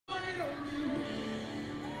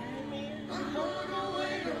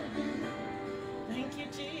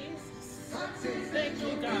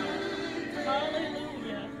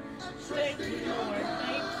Thank you, Lord.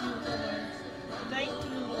 Thank you, Lord. Thank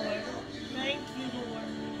you, Lord. Thank you, Lord.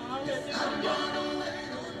 Hallelujah.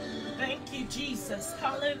 Thank you, Jesus.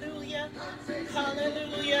 Hallelujah.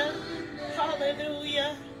 Hallelujah.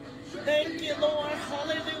 Hallelujah. Thank you, Lord.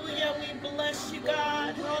 Hallelujah. We bless you,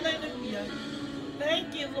 God. Hallelujah.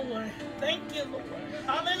 Thank you, Lord. Thank you, Lord.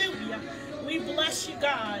 Hallelujah. We bless you,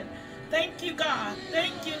 God. Thank you, God.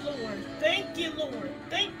 Thank you, Lord. Thank you, Lord.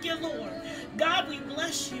 Thank you, Lord. God, we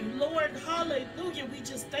bless you, Lord. Hallelujah. We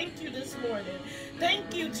just thank you this morning.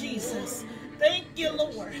 Thank you, Jesus. Thank you,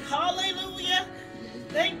 Lord. Hallelujah.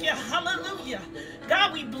 Thank you. Hallelujah.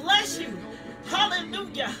 God, we bless you.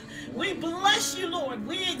 Hallelujah. We bless you, Lord.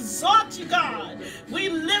 We exalt you, God. We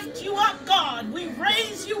lift you up, God. We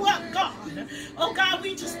raise you up, God. Oh, God,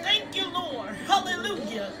 we just thank you, Lord.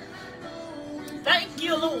 Hallelujah. Thank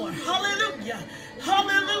you, Lord. Hallelujah.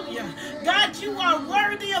 Hallelujah. God, you are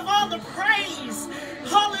worthy of all the praise.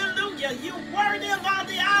 Hallelujah. You're worthy of all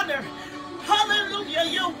the honor. Hallelujah.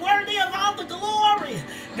 You're worthy of all the glory.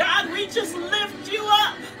 God, we just lift you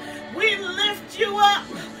up. We lift you up.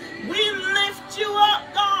 We lift you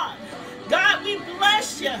up, God. God, we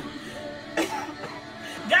bless you.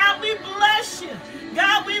 God, we bless you.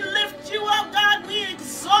 God, we lift you up. God, we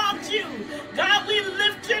exalt you. God, we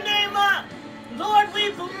lift your name up. Lord,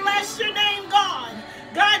 we bless your name, God.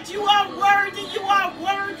 God, you are worthy. You are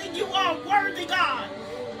worthy. You are worthy, God.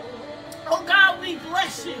 Oh, God, we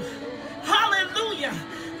bless you. Hallelujah.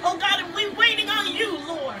 Oh, God, and we're waiting on you,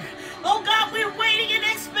 Lord. Oh, God, we're waiting in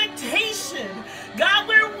expectation. God,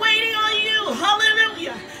 we're waiting on you.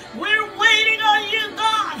 Hallelujah. We're waiting on you,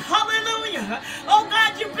 God. Hallelujah. Oh,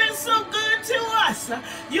 God, you've been so good to us.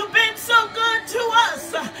 You've been so good to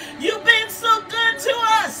us. You've been so good to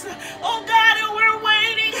us. Oh, God, and we're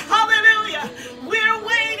waiting. Hallelujah. We're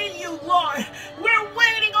waiting you, Lord. We're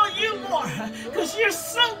waiting on you, Lord, because you're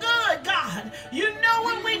so good, God. You know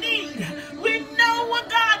what we need. We know what,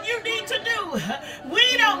 God, you need to do.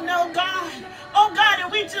 We don't know, God. Oh, God,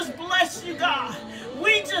 and we just bless you, God.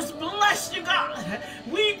 We just bless you, God.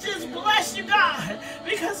 We just bless you, God,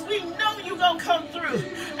 because we know you're going to come through.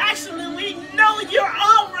 Actually, we know you're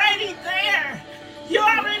already there. You're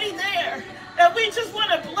already there. And we just want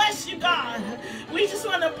to bless you, God. We just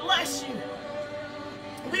want to bless you.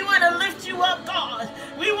 We want to lift you up, God.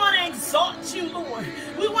 We want to exalt you, Lord.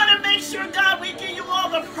 We want to make sure, God, we give you all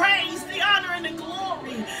the praise, the honor, and the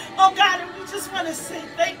glory. Oh, God, and we just want to say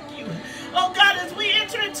thank you. Oh, God, as we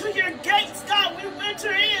enter into your gates, God, we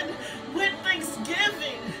enter in with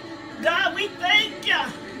thanksgiving. God, we thank you.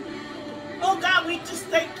 Oh, God, we just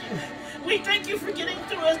thank you. We thank you for getting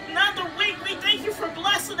through another week. We thank you for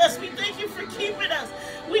blessing us. We thank you for keeping us.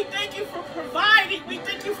 We thank you for providing. We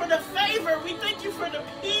thank you for the favor. We thank you for the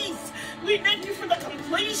peace. We thank you for the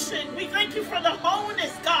completion. We thank you for the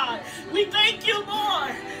wholeness, God. We thank you,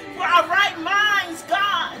 Lord, for our right minds,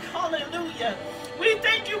 God. Hallelujah. We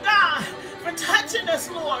thank you, God, for touching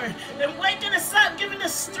us, Lord, and waking us up, giving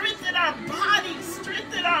us strength in our bodies,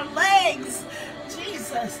 strength in our legs,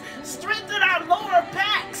 Jesus, strengthen our lower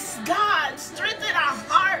backs, God, strengthen our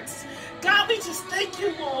hearts. God, we just thank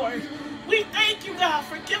you, Lord. We thank you, God,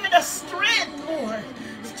 for giving us strength, Lord.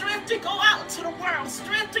 Strength to go out to the world,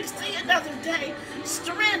 strength to see another day,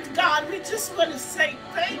 strength, God. We just want to say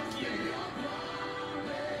thank you.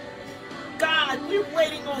 God, we're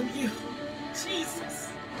waiting on you, Jesus.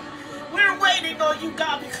 We're waiting on you,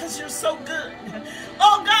 God, because you're so good.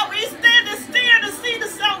 Oh, God, we stand and stare to see the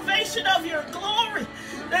salvation of your glory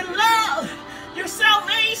and love, your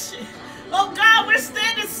salvation. Oh, God, we're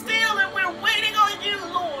standing still and we're waiting on you,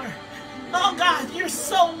 Lord. Oh, God, you're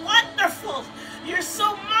so wonderful. You're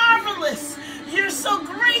so marvelous. You're so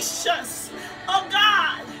gracious. Oh,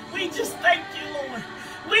 God, we just thank you, Lord.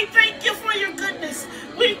 We thank you for your goodness.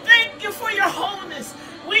 We thank you for your wholeness.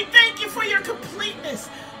 We thank you for your completeness.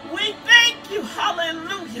 We thank you.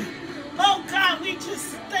 Hallelujah. Oh, God, we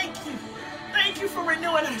just thank you. Thank you for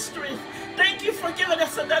renewing our strength. Thank you for giving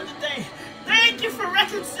us another day. Thank you for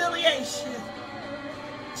reconciliation.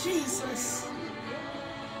 Jesus.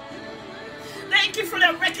 Thank you for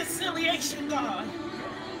that reconciliation, God.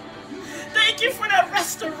 Thank you for that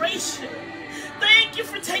restoration. Thank you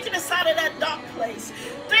for taking us out of that dark place.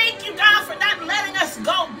 Thank you, God, for not letting us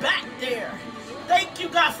go back there. Thank you,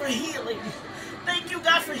 God, for healing. Thank you,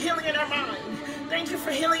 God, for healing in our mind. Thank you for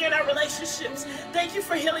healing in our relationships. Thank you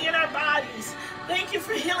for healing in our bodies. Thank you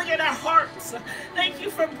for healing in our hearts. Thank you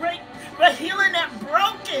for healing that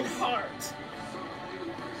broken heart.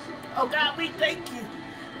 Oh, God, we thank you.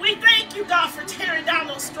 We thank you, God, for tearing down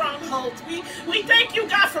those strongholds. We thank you,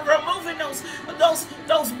 God, for removing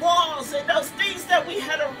those walls and those things that we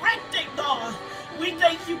had erected, God. We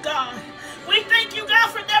thank you, God. We thank you, God,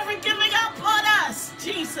 for never giving up on us.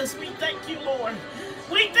 Jesus, we thank you, Lord.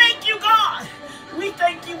 We thank you, God. We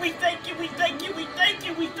thank you, we thank you, we thank you, we thank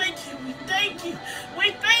you, we thank you, we thank you.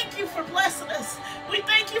 We thank you for blessing us. We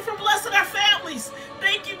thank you for blessing our families.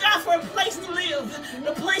 Thank you, God, for a place to live,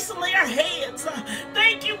 a place to lay our hands.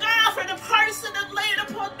 Thank you, God, for the person that laid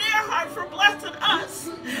upon their heart for blessing us.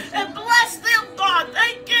 And bless them, God.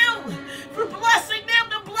 Thank you for blessing them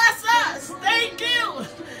to bless us. Thank you.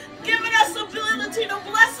 Giving us the ability to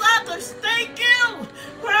bless others. Thank you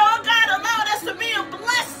for, oh God, allowing us to be a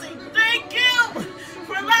blessing. Thank you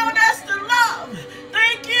for allowing us to love.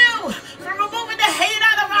 Thank you for removing the hate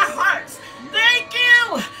out of our hearts. Thank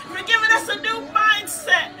you for giving us a new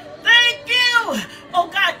mindset. Thank you. Oh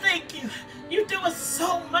God, thank you. You're doing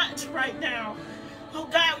so much right now. Oh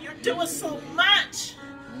God, you're doing so much.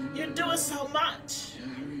 You're doing so much.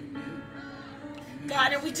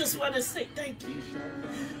 God, and we just want to say thank you.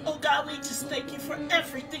 Oh God, we just thank you for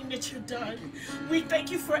everything that you've done. We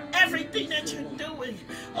thank you for everything that you're doing.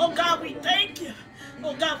 Oh God, we thank you.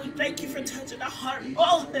 Oh God, we thank you for touching our heart.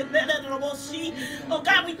 Oh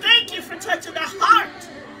God, we thank you for touching our heart.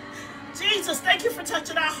 Jesus, thank you for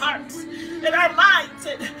touching our hearts and our minds.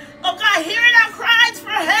 And, oh God, hearing our cries for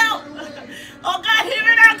help. Oh God,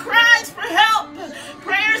 hearing our cries for help.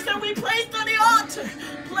 Prayers that we placed on the altar.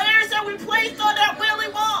 Prayers that we placed on that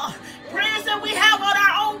willing wall. Prayers that we have on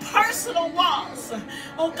our own personal walls.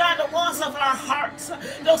 Oh God, the walls of our hearts.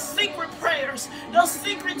 Those secret prayers. Those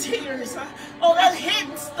secret tears. Oh, that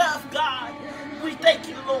hidden stuff, God. We thank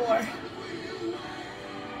you, Lord.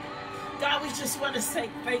 God, we just want to say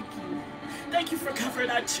thank you. Thank you for covering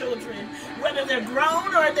our children, whether they're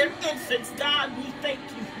grown or they're infants. God, we thank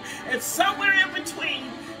you. And somewhere in between,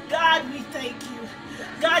 God, we thank you.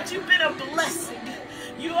 God, you've been a blessing.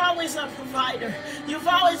 You always a provider. You've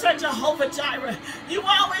always a Jehovah Jireh. You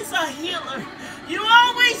always a healer. You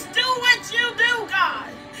always do what you do, God.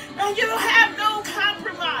 And you have no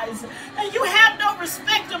compromise. And you have no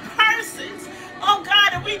respect of persons. Oh,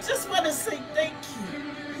 God, and we just want to say thank you.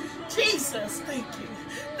 Jesus, thank you.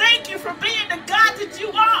 Thank you for being the God that you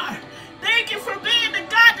are. Thank you for being the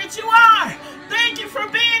God that you are. Thank you for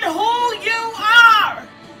being who you are.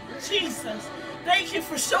 Jesus, thank you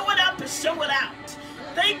for showing up and showing out.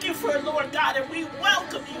 Thank you for, Lord God, and we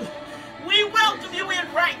welcome you. We welcome you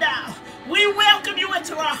in right now. We welcome you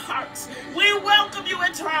into our hearts. We welcome you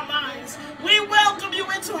into our minds. We welcome you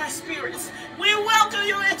into our spirits. We welcome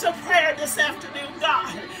you into prayer this afternoon,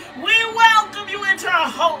 God. We welcome you into our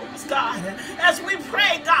homes, God, as we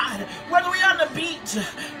pray, God, whether we're on the beach,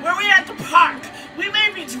 where we're at the park, we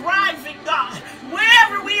may be driving, God.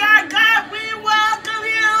 Wherever we are, God, we welcome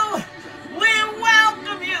you. We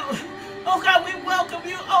welcome you. Oh, God, we welcome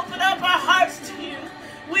you. Open up our hearts to you.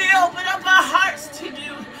 We open up our hearts to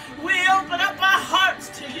you. We open up our hearts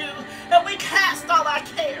to you. And we cast all our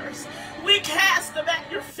cares. We cast them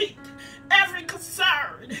at your feet. Every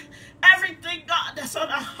concern, everything, God, that's on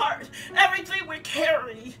our heart, everything we're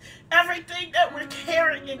carrying, everything that we're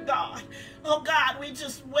carrying, God. Oh, God, we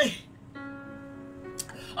just wait.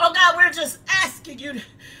 Oh, God, we're just asking you.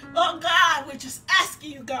 Oh, God, we're just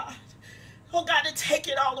asking you, God. Oh, God, to take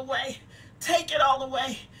it all away. Take it all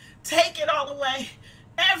away. Take it all away.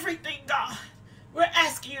 Everything, God. We're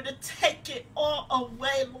asking you to take it all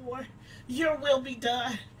away, Lord. Your will be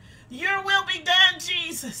done. Your will be done,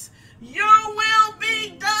 Jesus. Your will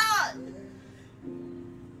be done.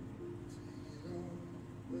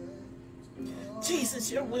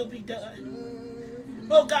 Jesus, your will be done.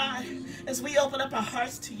 Oh, God, as we open up our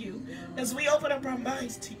hearts to you, as we open up our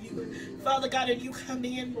minds to you, Father God, and you come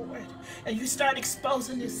in, Lord, and you start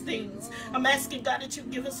exposing these things. I'm asking, God, that you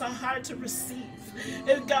give us a heart to receive.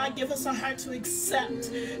 And God, give us a heart to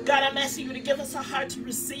accept. God, I'm asking you to give us a heart to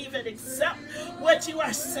receive and accept what you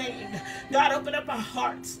are saying. God, open up our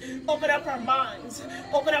hearts. Open up our minds.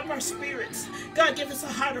 Open up our spirits. God, give us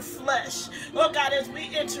a heart of flesh. Oh, God, as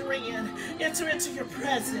we enter into your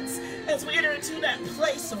presence, as we enter into that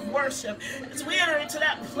place of worship, as we enter into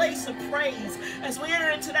that place of praise, as we enter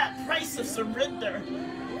into that place of surrender,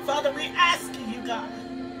 Father, we ask you, God.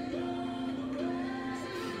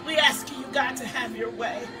 We ask you, God, to have your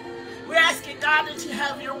way. We're asking, God, that you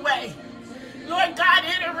have your way. Lord God,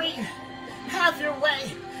 entering, have your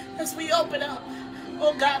way. As we open up,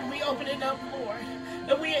 oh God, we open it up, Lord,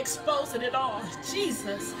 and we exposing it all.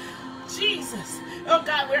 Jesus, Jesus. Oh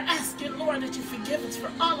God, we're asking, Lord, that you forgive us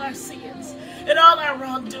for all our sins and all our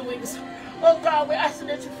wrongdoings. Oh God, we're asking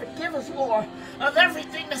that you forgive us, Lord, of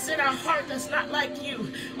everything that's in our heart that's not like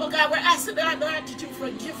you. Oh God, we're asking that, Lord, that you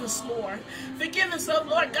forgive us, Lord. Forgive us, oh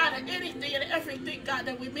Lord God, of anything and everything, God,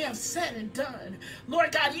 that we may have said and done.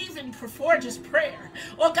 Lord God, even before just prayer.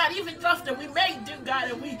 Oh God, even stuff that we may do,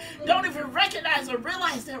 God, and we don't even recognize or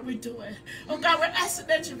realize that we're doing. Oh God, we're asking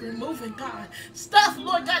that you remove it, God. Stuff,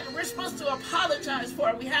 Lord God, that we're supposed to apologize for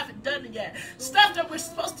and we haven't done it yet. Stuff that we're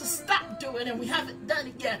supposed to stop doing and we haven't done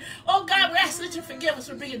it yet. Oh God, we're asking that you forgive us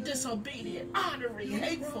for being disobedient, honoring,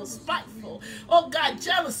 hateful, spiteful. Oh God,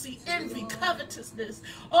 jealousy, envy, covetousness.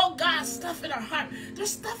 Oh God, stuff in our heart.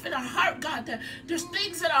 There's stuff in our heart, God, that there's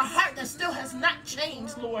things in our heart that still has not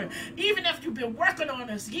changed, Lord. Even if you've been working on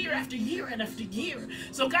us year after year and after year.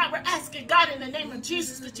 So God, we're asking, God, in the name of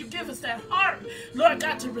Jesus, that you give us that heart, Lord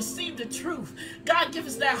God, to receive the truth. God, give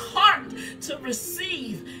us that heart to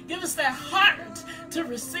receive. Give us that heart to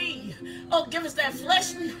receive. Oh, give us that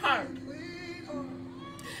fleshly heart.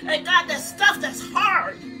 And God, that stuff that's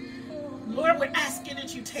hard, Lord, we're asking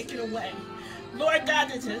that you take it away. Lord God,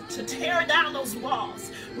 to tear down those walls.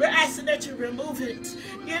 We're asking that you remove it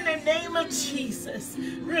in the name of Jesus.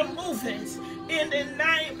 Remove it in the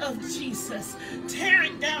name of Jesus. Tear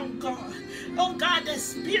it down, God. Oh God, that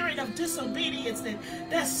spirit of disobedience,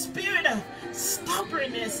 that spirit of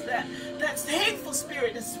stubbornness, that hateful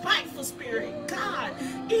spirit, the spiteful spirit, God,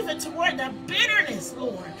 even toward that bitterness,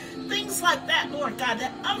 Lord. Things like that, Lord God,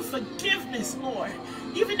 that unforgiveness, Lord.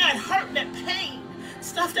 Even that hurt and that pain.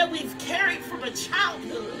 Stuff that we've carried from a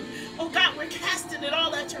childhood. Oh God, we're casting it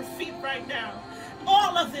all at your feet right now.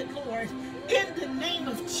 All of it, Lord, in the name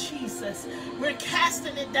of Jesus. We're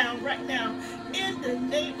casting it down right now in the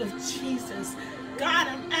name of Jesus. God,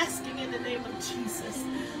 I'm asking in the name of Jesus.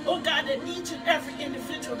 Oh God, that each and every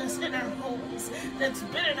individual that's in our homes, that's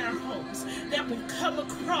been in our homes, that we come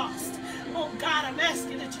across. Oh God, I'm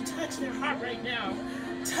asking that you touch their heart right now.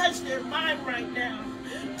 Touch their mind right now.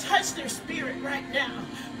 Touch their spirit right now,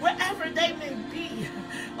 wherever they may be.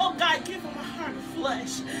 Oh God, give them a heart of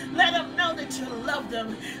flesh. Let them know that you love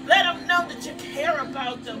them. Let them know that you care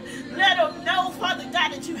about them. Let them know, Father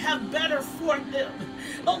God, that you have better for them.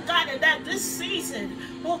 Oh God, and that this season,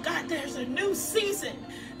 oh God, there's a new season.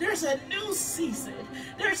 There's a new season.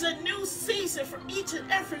 There's a new season for each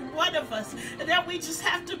and every one of us. And that we just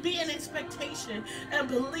have to be in expectation and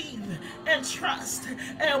believe and trust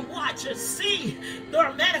and watch and see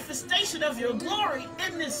the manifestation of your glory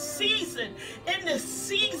in this season. In this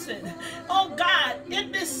season. Oh God,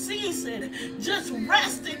 in this season, just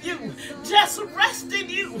rest in you. Just rest in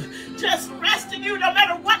you. Just rest in you no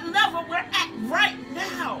matter what level we're at right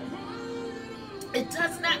now. It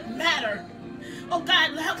does not matter. Oh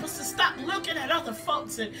God, help us to stop looking at other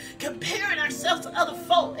folks and comparing ourselves to other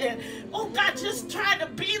folks. And oh God, just trying to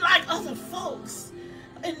be like other folks.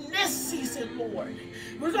 In this season, Lord,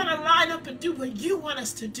 we're going to line up and do what you want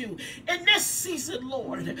us to do. In this season,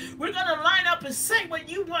 Lord, we're going to line up and say what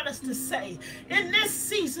you want us to say. In this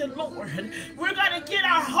season, Lord, we're going to get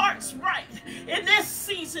our hearts right. In this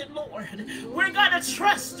season, Lord, we're going to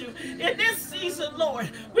trust you. In this season, Lord,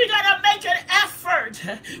 we're going to make an effort.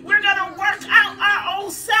 We're going to work out our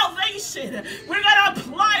own salvation. We're going to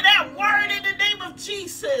apply that word in the name of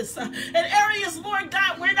Jesus. In areas, Lord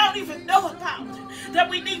God, we don't even know about, that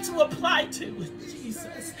we need to apply to.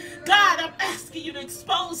 Jesus. God, I'm asking you to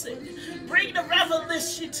expose it. Bring the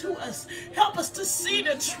revelation to us. Help us to see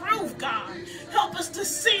the truth, God. Help us to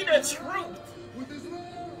see the truth.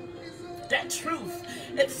 That truth.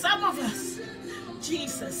 And some of us,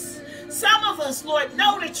 Jesus, some of us, Lord,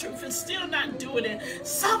 know the truth and still not doing it.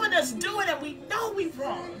 Some of us do it and we know we're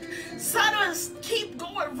wrong. Some of us keep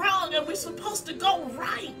going wrong and we're supposed to go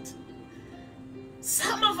right.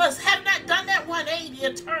 Some of us have not done that 180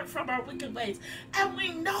 and turned from our wicked ways. And we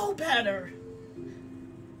know better.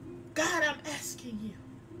 God, I'm asking you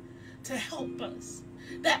to help us.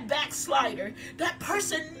 That backslider, that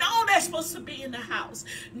person know they're supposed to be in the house.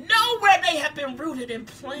 Know where they have been rooted and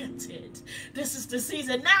planted. This is the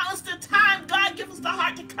season. Now is the time. God, give us the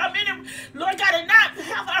heart to come in and, Lord God, and not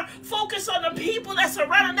have our focus on the people that's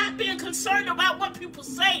around and not being concerned about what people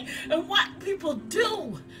say and what people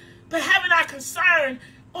do. But having our concern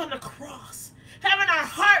on the cross. Having our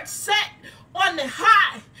heart set on the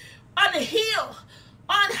high, on the hill,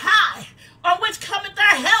 on high, on which cometh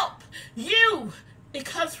our help. You. It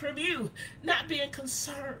comes from you, not being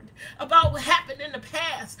concerned about what happened in the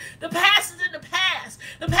past. The past is in the past.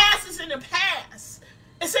 The past is in the past.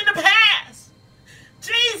 It's in the past.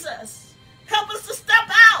 Jesus, help us to step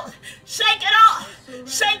out. Shake it off.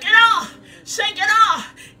 Shake it off. Shake it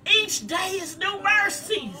off. Each day is new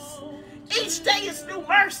mercies. Each day is new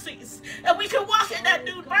mercies. And we can walk in that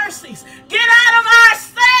new mercies. Get out of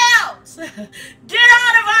ourselves. ourselves. Get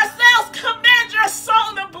out of ourselves. Command your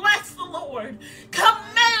soul to bless the Lord.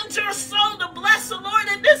 Command your soul to bless the Lord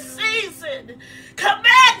in this season.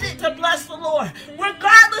 Command it to bless the Lord,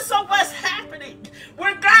 regardless of what's happening,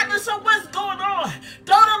 regardless of what's going on.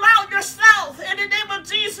 Don't allow yourself, in the name of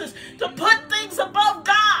Jesus, to put things above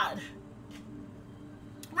God,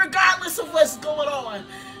 regardless of what's going on.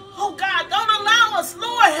 Oh God, don't allow us,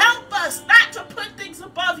 Lord, help us not to put things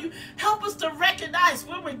above you. Help us to recognize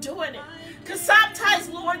when we're doing it. Because sometimes,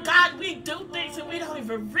 Lord God, we do things and we don't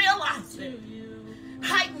even realize it.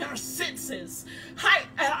 Heighten our senses, heighten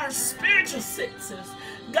our spiritual senses.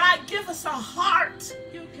 God, give us a heart,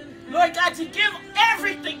 Lord God, to give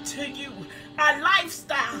everything to you. Our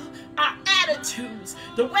lifestyle, our attitudes,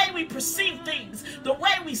 the way we perceive things, the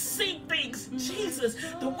way we see things, Jesus,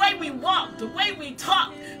 the way we walk, the way we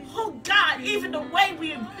talk, oh God, even the way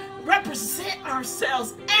we represent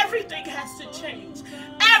ourselves, everything has to change.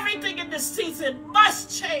 Everything in this season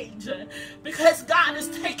must change because God is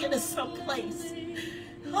taking us someplace.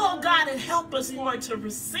 Oh God, and help us, Lord, to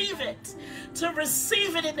receive it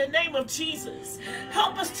in the name of Jesus.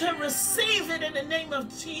 Help us to receive it in the name of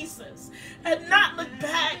Jesus and not look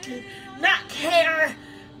back and not care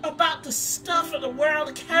about the stuff of the world,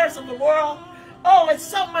 the cares of the world. Oh, it's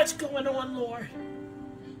so much going on, Lord.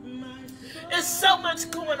 It's so much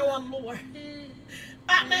going on, Lord.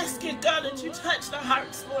 I'm asking, God, that you touch the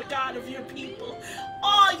hearts, Lord God, of your people.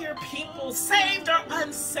 All your people, saved or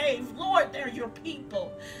unsaved, Lord, they're your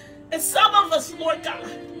people. And some of us, Lord God,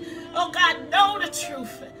 oh God, know the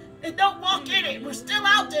truth and don't walk in it. We're still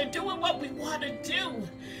out there doing what we want to do.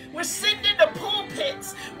 We're sitting in the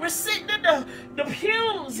pulpits. We're sitting in the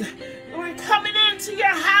pews. We're coming into your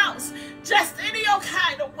house just any old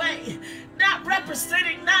kind of way. Not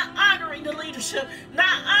representing, not honoring the leadership,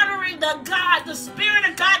 not honoring the God, the Spirit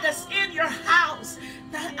of God that's in your house,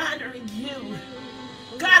 not honoring you.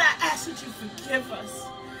 God, I ask that you forgive us.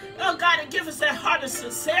 Oh God, and give us that heart of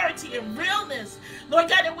sincerity and realness. Lord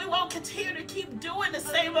God, that we won't continue to keep doing the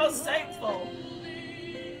same old, same old.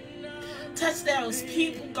 Touch those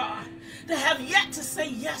people, God, that have yet to say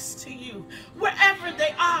yes to you, wherever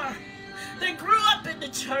they are. They grew up in the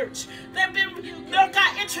church. They've been, Lord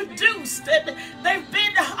God, introduced, and they've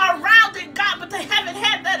been around in God, but they haven't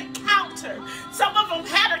had that encounter. Some of them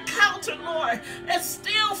had an encounter, Lord, and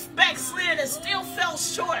still backslid and still fell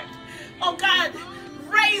short. Oh God,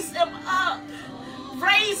 raise them up.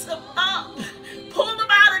 Raise them up. Pull them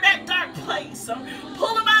out of that dark place, or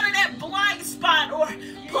pull them out of that blind spot, or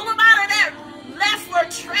pull them out of that leftward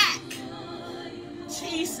track.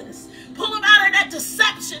 Jesus. Pull them out of that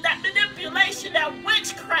deception, that manipulation, that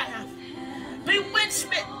witchcraft,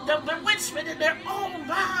 the bewitchment in their own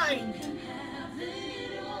mind.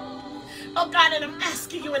 Oh God, and I'm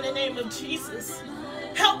asking you in the name of Jesus,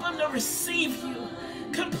 help them to receive you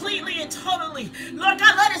completely and totally. Lord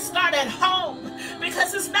God, let it start at home,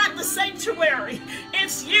 because it's not the sanctuary.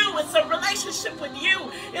 It's you. It's a relationship with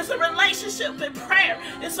you. It's a relationship in prayer.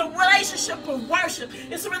 It's a relationship of worship.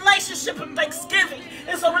 It's a relationship of thanksgiving.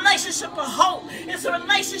 It's a relationship of hope. It's a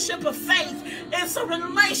relationship of faith. It's a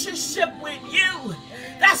relationship with you.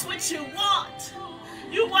 That's what you want.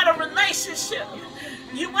 You want a relationship.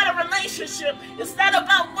 You want a relationship. It's not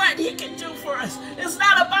about what he can do for us. It's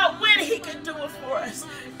not about when he can do it for us.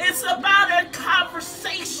 It's about a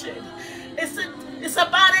conversation. It's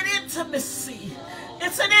about an intimacy.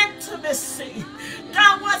 It's an intimacy.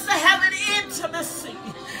 God wants to have an intimacy.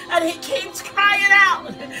 And he keeps crying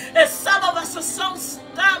out. And some of us are so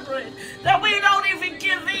stubborn that we don't even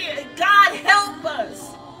give in. God, help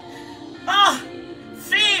us.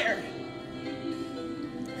 Fear.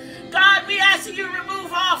 God, we ask you to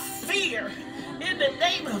remove all fear in the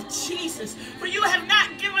name of Jesus. For you have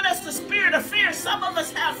not given us the spirit of fear. Some of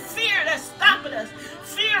us have fear that's stopping us.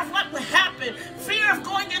 Fear of what will happen. Fear of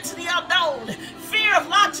going into the unknown. Fear of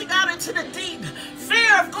launching out into the deep.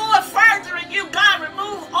 Fear of going further in you. God,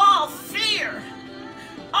 remove all fear.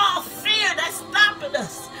 All fear that's stopping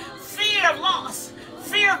us. Fear of loss.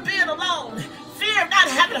 Fear of being alone. Fear of not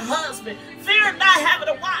having a husband. Fear of not having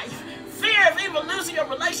a wife. Fear of even losing your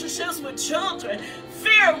relationships with children.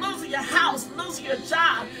 Fear of losing your house, losing your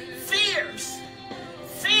job. Fears.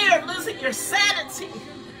 Fear of losing your sanity.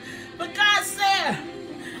 But God said,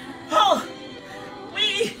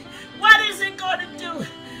 what is it going to do?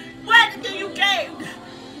 What do you gain?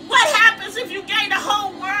 What happens if you gain the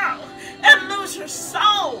whole world and lose your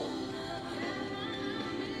soul?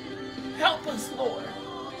 Help us, Lord.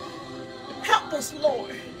 Help us,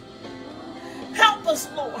 Lord. Help us,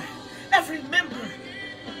 Lord. Every member,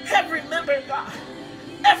 God,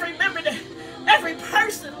 every every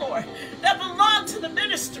person, Lord, that belongs to the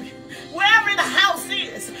ministry, wherever the house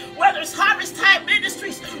is, whether it's Harvest Time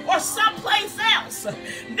Ministries or someplace else.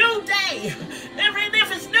 Noonday, even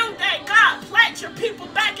if it's Noonday, God, plant your people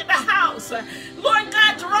back in the house. Lord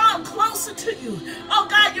God, draw them closer to you. Oh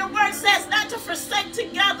God, your word says not to forsake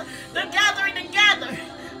together, the gathering together.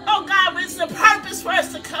 Oh God, it's the purpose for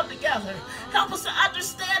us to come together. Help us to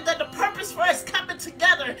understand that the purpose for us coming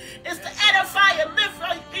together is to edify and lift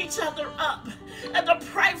each other up and to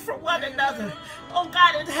pray for one another. Oh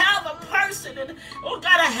God, and have a person, and oh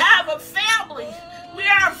God, to have a family. We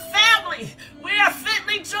are a family. We are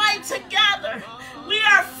fitly joined together. We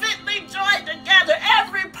are fitly joined together.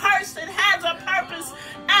 Every person has a purpose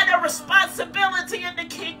and a responsibility in the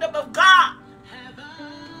kingdom of God.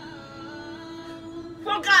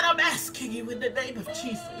 Oh God, I'm asking you in the name of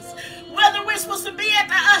Jesus, whether we're supposed to be at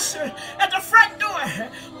the usher, at the front door,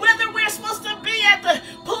 whether we're supposed to be at the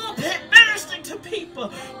pulpit ministering to people,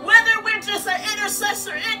 whether we're just an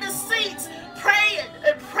intercessor in the seats, praying,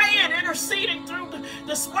 interceding through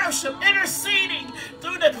the worship, interceding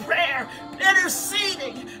through the prayer,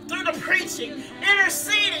 interceding through the preaching,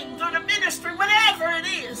 interceding through the ministry, whatever it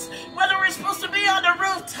is, whether we're supposed to be on the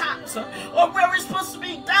rooftops or where we're supposed to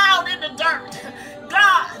be down in the dirt.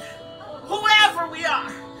 God, whoever we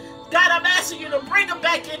are, God, I'm asking you to bring them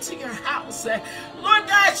back into your house. Lord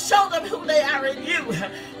God, show them who they are in you.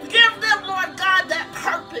 Give them, Lord God, that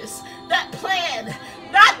purpose, that plan,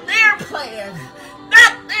 not their plan,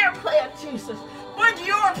 Jesus, but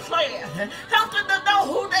your plan. Help them to know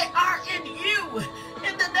who they are in you,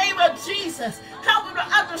 in the name of Jesus. Help them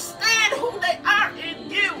to understand who they are in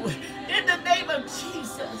you, in the name of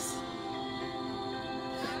Jesus.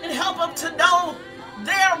 And help them to know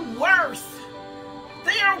their worth.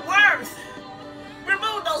 Their worth.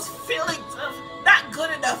 Remove those feelings of not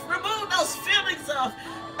good enough. Remove those feelings of,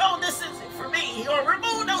 oh, this isn't for me. Or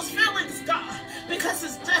remove those feelings, God, because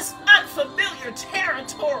it's just unfamiliar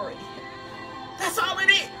territory. That's all it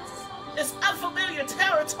is. It's unfamiliar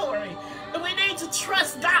territory. And we need to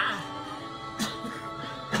trust God.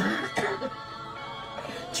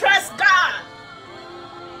 Trust God.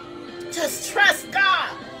 Just trust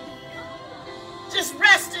God. Just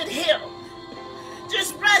rest in Him.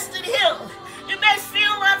 Just rest in Him. It may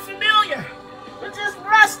feel unfamiliar, but just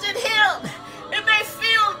rest in Him. It may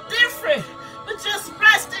feel different, but just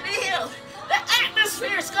rest in Him. The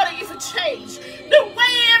atmosphere is going to even change. The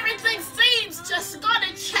way everything seems just going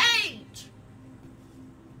to change.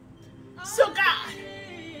 So God,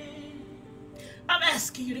 I'm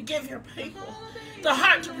asking you to give your people the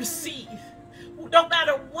heart to receive. No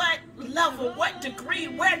matter what level, what degree,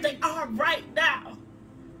 where they are right now.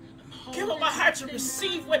 Give them a heart to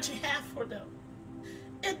receive what you have for them.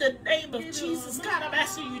 In the name of Jesus, God, I'm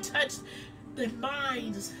asking you to touch the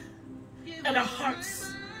minds and the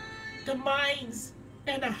hearts. The minds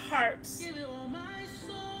and the hearts.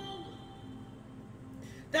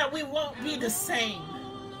 That we won't be the same.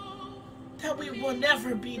 That we will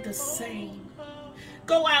never be the same.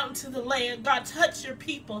 Go out into the land. God, touch your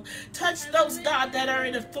people. Touch those, God, that are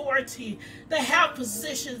in authority, that have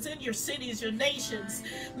positions in your cities, your nations.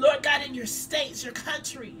 Lord God, in your states, your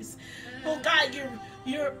countries. Oh God,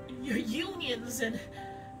 your unions, and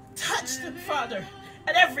touch them, Father,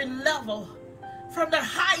 at every level, from the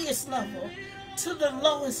highest level to the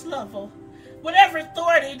lowest level. Whatever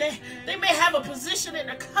authority, they may have a position in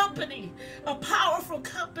a company, a powerful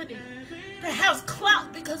company that has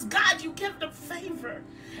clout because, God, you give them favor.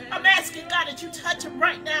 I'm asking, God, that you touch them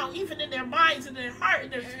right now, even in their minds and their heart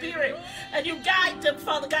and their spirit, and you guide them,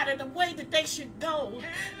 Father God, in the way that they should go.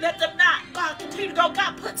 Let them not, God, continue to go.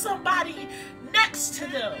 God, put somebody next to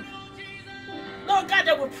them, Lord God,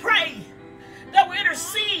 that will pray, that will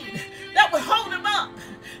intercede, that will hold them up.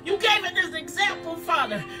 You gave it as an example,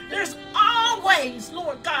 Father. There's always,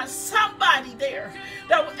 Lord God, somebody there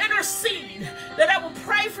that will intercede, that will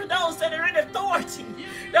pray for those that are in authority,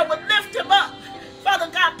 that will lift them up. Father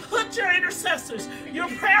God, put your intercessors, your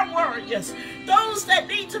prayer warriors, those that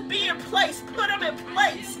need to be in place, put them in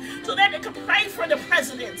place so that they can pray for the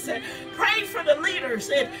presidents and pray for the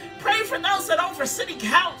leaders and pray for those that are over city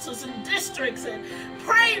councils and districts and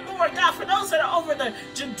pray, Lord God, for those that are over the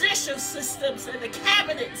judicial systems and the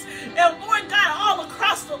cabinets and, Lord God, all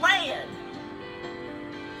across the land.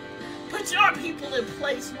 Put your people in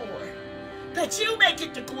place, Lord, that you may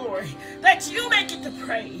get the glory, that you may get the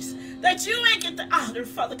praise, that you may get the honor,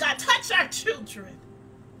 Father God. Touch our children.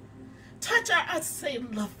 Touch our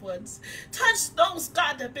unsaved loved ones. Touch those,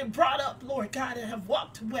 God, that have been brought up, Lord God, and have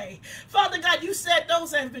walked away. Father God, you said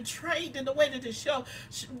those that have been trained in the way that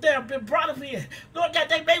they have been brought up in. Lord God,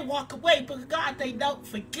 they may walk away, but God, they don't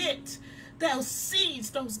forget those seeds,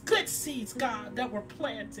 those good seeds, God, that were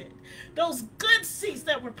planted. Those good seeds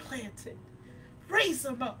that were planted. Raise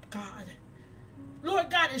them up, God. Lord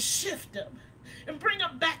God, and shift them. And bring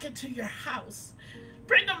them back into your house.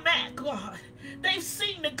 Bring them back, God. They've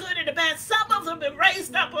seen the good and the bad. Some of them have been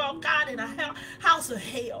raised up, oh God, in a house of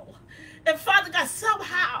hell. And Father God,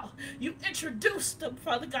 somehow you introduced them,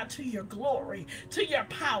 Father God, to your glory, to your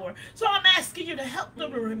power. So I'm asking you to help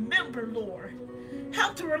them to remember, Lord.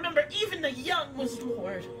 Help to remember even the young ones,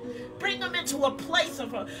 Lord. Bring them into a place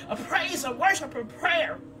of a praise, a worship, and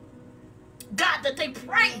prayer. God, that they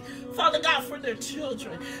pray, Father God, for their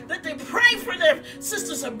children, that they pray for their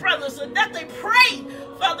sisters and brothers, and that they pray,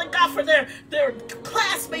 Father God, for their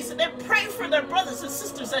classmates, and they pray for their brothers and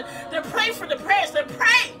sisters, and they pray for the prayers, they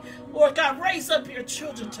pray, Lord God, raise up your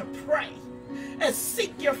children to pray and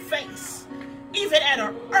seek your face, even at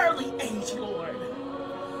an early age, Lord.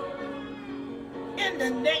 In the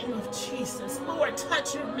name of Jesus, Lord,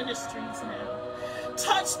 touch your ministries now.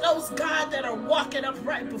 Touch those, God, that are walking up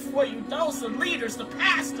right before you. Those are leaders, the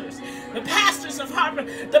pastors of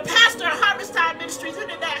Harvest, the pastor of Harvest Time Ministries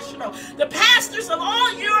International, the pastors of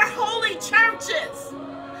all your holy churches.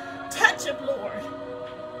 Touch them, Lord.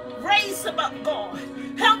 Raise them up, God.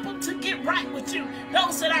 Help them to get right with you.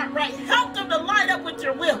 Those that aren't right, help them to line up with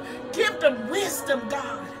your will. Give them wisdom,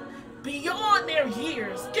 God, beyond their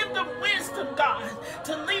years. Give them wisdom, God,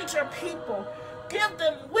 to lead your people. Give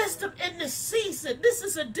them wisdom in this season. This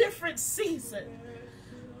is a different season.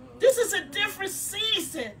 This is a different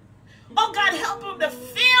season. Oh, God, help them to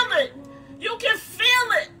feel it. You can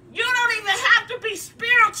feel it. You don't even have to be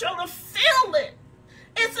spiritual to feel it.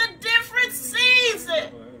 It's a different season.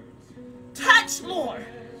 Touch, Lord.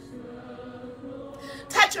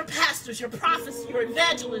 Touch your pastors, your prophets, your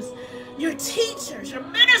evangelists, your teachers, your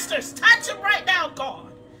ministers. Touch them right now, God.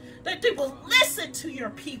 That they will listen to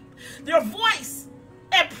your people, their voice,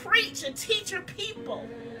 and preach and teach your people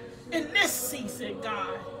in this season,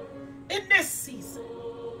 God. In this season.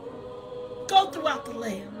 Go throughout the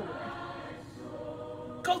land,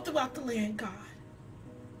 Lord. Go throughout the land, God.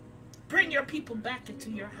 Bring your people back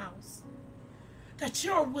into your house. That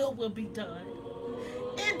your will be done.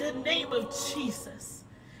 In the name of Jesus.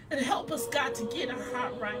 And help us, God, to get our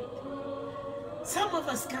heart right. Some of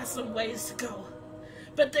us got some ways to go.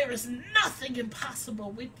 But there is nothing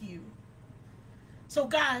impossible with you. So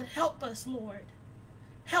God, help us, Lord.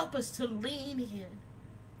 Help us to lean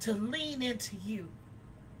into you.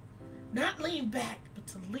 Not lean back, but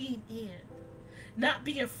to lean in. Not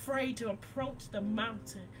be afraid to approach the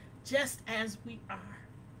mountain just as we are.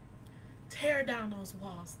 Tear down those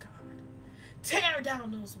walls, God. Tear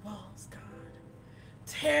down those walls, God.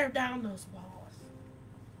 Tear down those walls.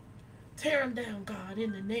 Tear them down, God,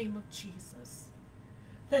 in the name of Jesus.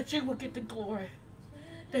 That you will get the glory.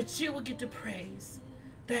 That you will get the praise.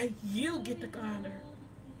 That you get the honor.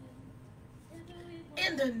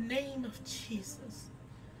 In the name of Jesus.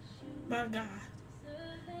 My God.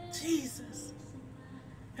 Jesus.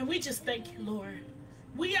 And we just thank you, Lord.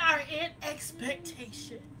 We are in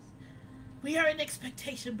expectation. We are in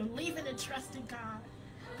expectation, believing and trusting, God,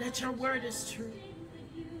 that your word is true.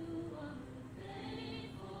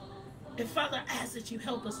 And Father, I ask that you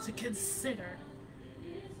help us to consider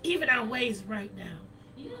even our ways right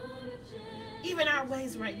now. Even our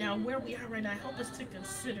ways right now, where we are right now, help us to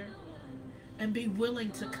consider and be willing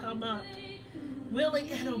to come up. Willing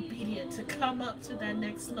and obedient to come up to that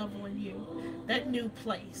next level in you. That new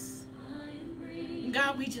place. And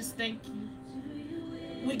God, we just thank you.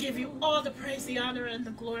 We give you all the praise, the honor, and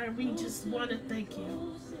the glory. We just want to thank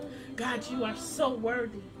you. God, you are so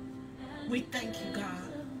worthy. We thank you, God.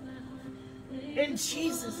 In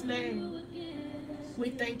Jesus' name,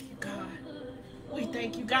 we thank you, God. We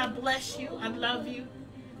thank you. God bless you. I love you.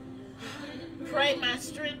 Pray my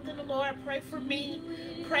strength in the Lord. Pray for me.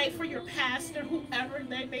 Pray for your pastor, whoever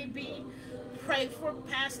they may be. Pray for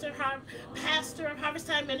pastor of Harvest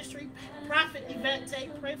Time Ministry, Prophet Evente.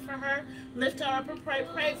 Pray for her. Lift her up and pray.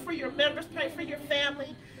 Pray for your members. Pray for your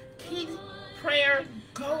family. Keep prayer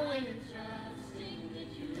going.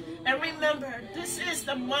 And remember, this is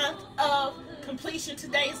the month of completion.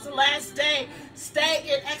 Today is the last day. Stay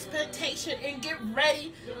in expectation and get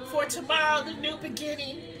ready for tomorrow, the new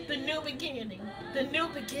beginning. The new beginning. The new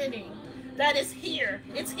beginning. That is here.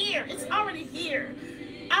 It's here. It's already here.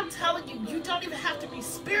 I'm telling you, you don't even have to be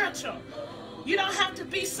spiritual. You don't have to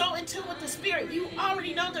be so in tune with the Spirit. You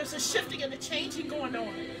already know there's a shifting and a changing going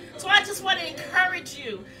on. So I just want to encourage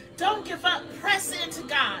you. Don't give up. Press into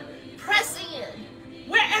God. Press in.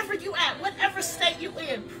 Wherever you at, whatever state you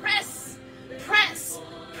in, press, press,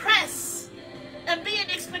 press. and be in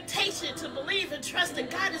expectation to believe and trust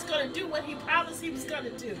that God is going to do what he promised he was going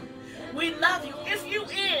to do. We love you. If you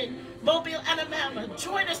in Mobile, Alabama,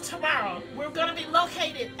 join us tomorrow. We're going to be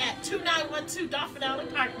located at 2912 Dauphin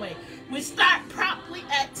Island Parkway. We start promptly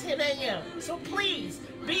at 10 a.m. So please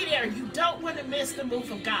be there. You don't want to miss the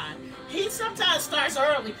move of God. He sometimes starts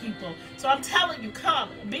early, people. So I'm telling you, come.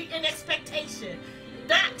 Be in expectation.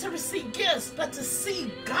 Not to receive gifts, but to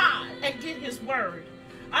see God and get his word.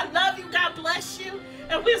 I love you. God bless you.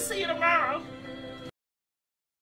 And we'll see you tomorrow.